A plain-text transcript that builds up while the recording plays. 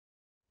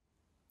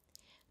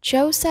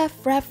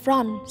Joseph Rev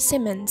Run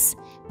Simmons,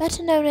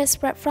 better known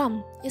as Rev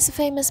Run, is a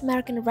famous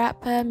American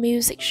rapper,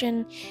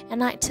 musician,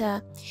 and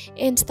actor.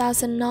 In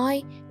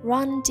 2009,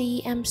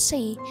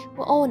 Run-DMC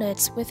were honored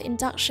with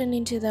induction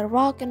into the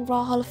Rock and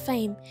Roll Hall of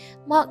Fame,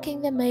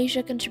 marking their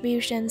major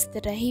contributions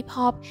to the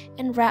hip-hop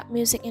and rap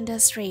music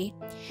industry.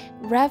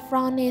 Rev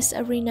Run is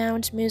a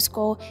renowned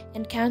musical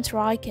and counter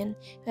icon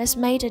who has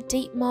made a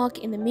deep mark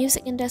in the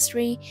music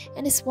industry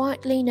and is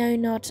widely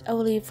known not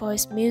only for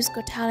his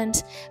musical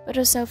talent but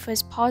also for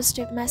his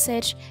positive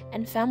message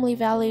and family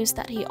values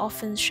that he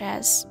often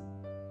shares.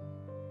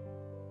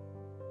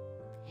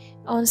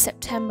 On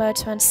September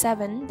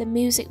 27, the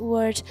music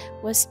world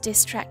was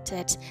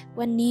distracted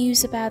when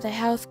news about the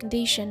health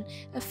condition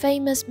of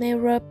famous male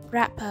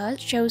rapper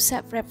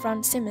Joseph Rev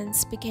Run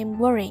Simmons became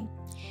worrying.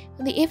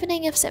 On the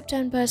evening of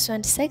September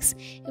 26,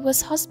 he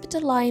was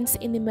hospitalized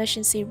in the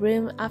emergency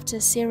room after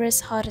a serious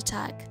heart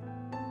attack.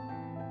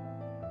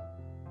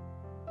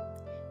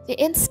 The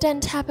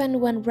incident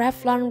happened when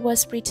Rev Run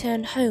was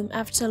returned home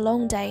after a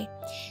long day.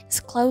 His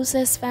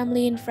closest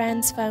family and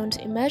friends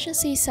phoned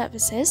emergency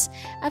services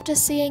after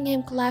seeing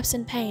him collapse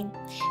in pain.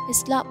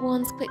 His loved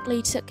ones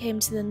quickly took him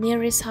to the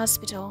nearest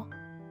hospital.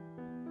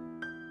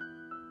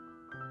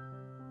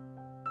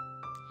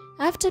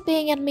 After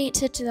being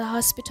admitted to the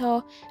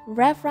hospital,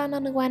 Rev Run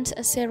underwent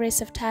a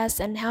series of tests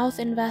and health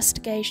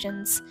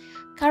investigations.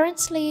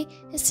 Currently,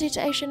 his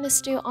situation is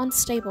still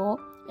unstable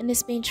and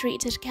is being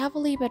treated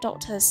carefully by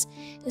doctors.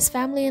 His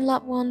family and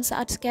loved ones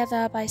are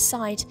together by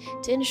side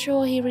to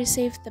ensure he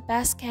receives the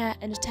best care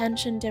and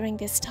attention during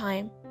this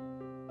time.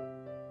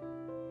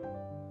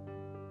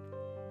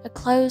 A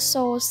close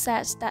source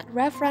said that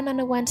Rev Run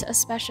underwent a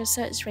special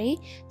surgery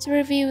to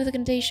review the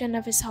condition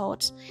of his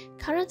heart.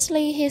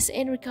 Currently, he is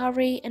in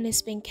recovery and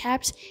is being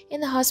kept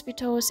in the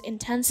hospital's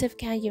intensive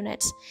care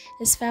unit.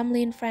 His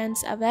family and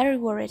friends are very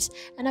worried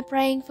and are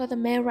praying for the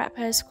male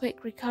rapper's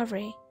quick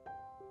recovery.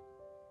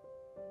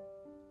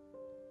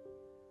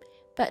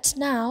 But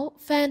now,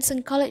 fans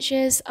and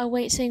colleges are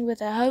waiting with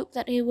the hope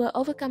that he will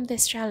overcome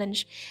this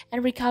challenge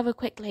and recover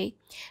quickly.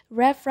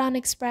 Rev Run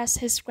expressed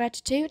his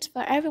gratitude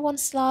for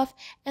everyone's love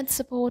and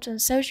support on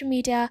social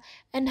media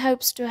and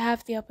hopes to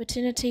have the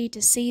opportunity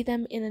to see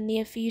them in the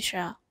near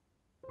future.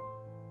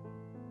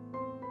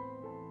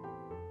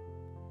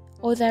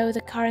 Although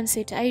the current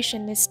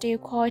situation is still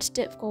quite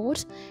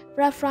difficult,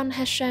 Rev Run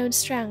has shown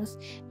strength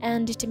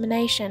and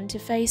determination to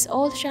face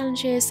all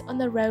challenges on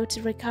the road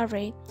to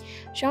recovery.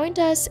 Join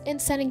us in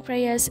sending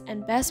prayers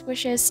and best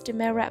wishes to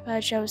male rapper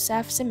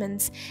Joseph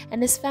Simmons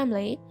and his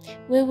family.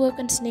 We will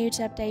continue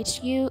to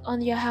update you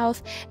on your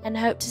health and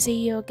hope to see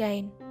you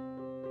again.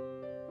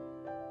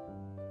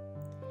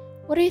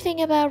 What do you think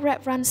about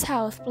Rev Run's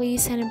health?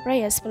 Please send in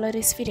prayers below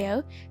this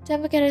video.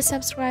 Don't forget to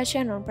subscribe to our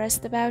channel and press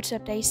the bell to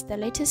update the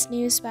latest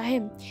news about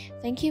him.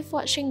 Thank you for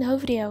watching the whole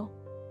video.